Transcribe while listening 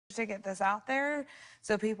to get this out there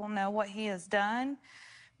so people know what he has done,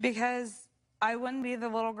 because I wouldn't be the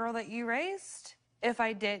little girl that you raised if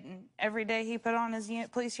I didn't. Every day he put on his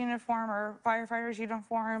police uniform or firefighter's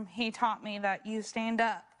uniform, he taught me that you stand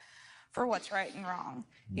up for what's right and wrong.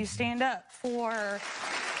 You stand up for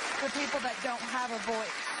the people that don't have a voice.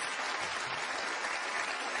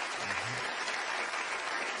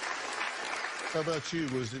 How about you?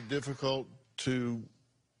 Was it difficult to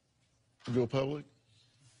go public?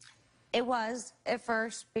 It was at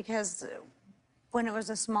first, because when it was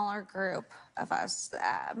a smaller group of us,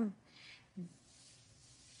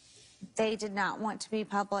 they did not want to be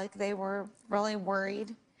public. They were really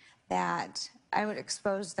worried that I would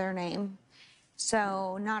expose their name.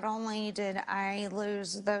 So not only did I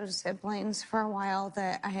lose those siblings for a while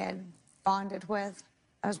that I had bonded with,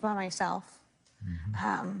 I was by myself.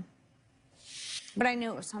 But I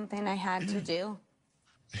knew it was something I had to do.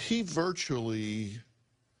 He virtually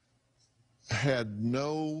had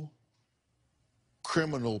no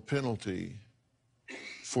criminal penalty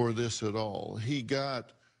for this at all. He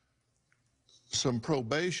got some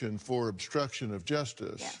probation for obstruction of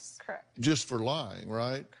justice. Yes, correct. Just for lying,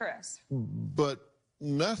 right? Correct. But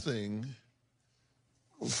nothing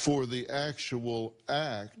for the actual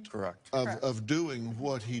act of doing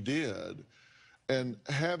what he did. And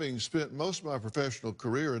having spent most of my professional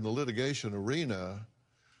career in the litigation arena,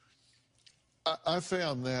 I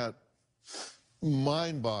found that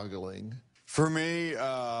mind-boggling. For me,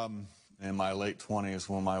 in my late 20s,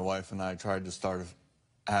 when my wife and I tried to start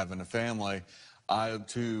having a family, I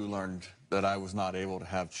too learned that I was not able to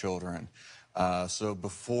have children. So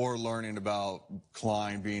before learning about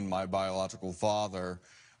Klein being my biological father,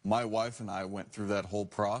 my wife and I went through that whole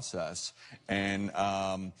process. And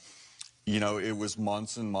you know, it was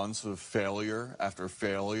months and months of failure after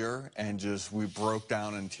failure, and just we broke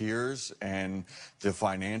down in tears, and the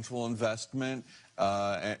financial investment,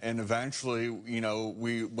 and eventually, you know,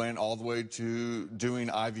 we went all the way to doing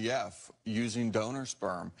IVF, using donor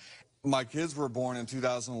sperm. My kids were born in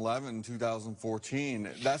 2011, 2014.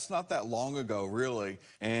 That's not that long ago, really.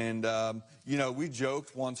 And, you know, we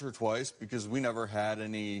joked once or twice because we never had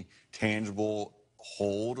any tangible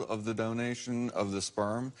hold of the donation of the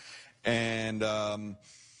sperm. And to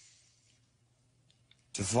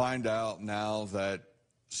find out now that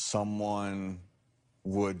someone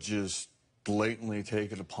would just blatantly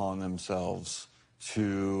take it upon themselves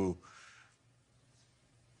to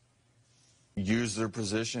use their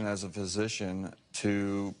position as a physician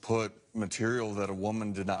to put material that a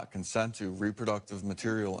woman did not consent to, reproductive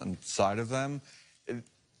material, inside of them,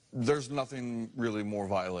 there's nothing really more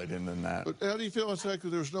violating than that. But how do you feel on the fact that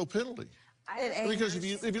there's no penalty? Because if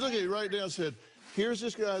you look at it right now, it said, here's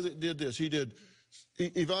this guy that did this.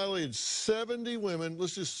 He violated 70 women.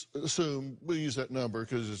 Let's just assume, we'll use that number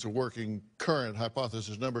because it's a working current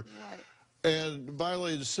hypothesis number. Right. And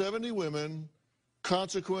violated 70 women,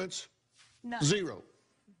 consequence, none. Zero.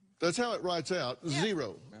 That's how it writes out,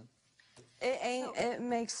 zero. It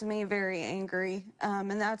makes me very angry,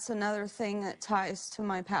 and that's another thing that ties to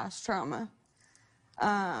my past trauma.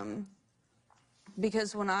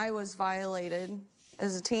 Because when I was violated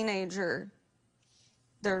as a teenager,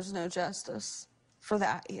 there's no justice for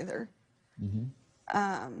that either.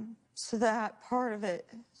 So that part of it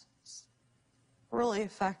really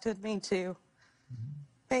affected me too.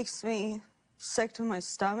 Makes me sick to my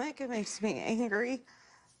stomach. It makes me angry.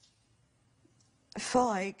 I feel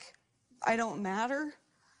like I don't matter.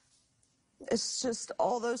 It's just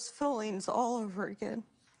all those feelings all over again.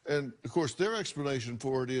 And of course, their explanation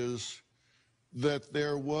for it is that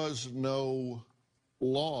there was no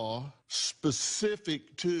law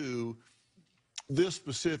specific to this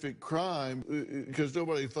specific crime, because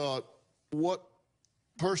nobody thought, what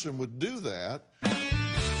person would do that?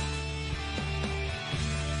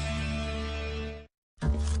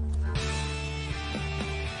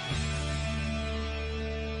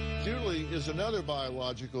 Julie is another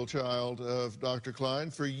biological child of Dr. Klein.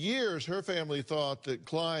 For years, her family thought that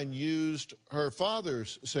Klein used her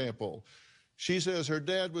father's sample. She says her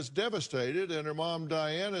dad was devastated, and her mom,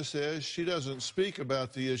 Diana, says she doesn't speak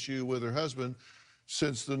about the issue with her husband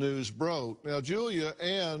since the news broke. Now, Julia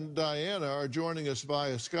and Diana are joining us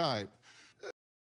via Skype.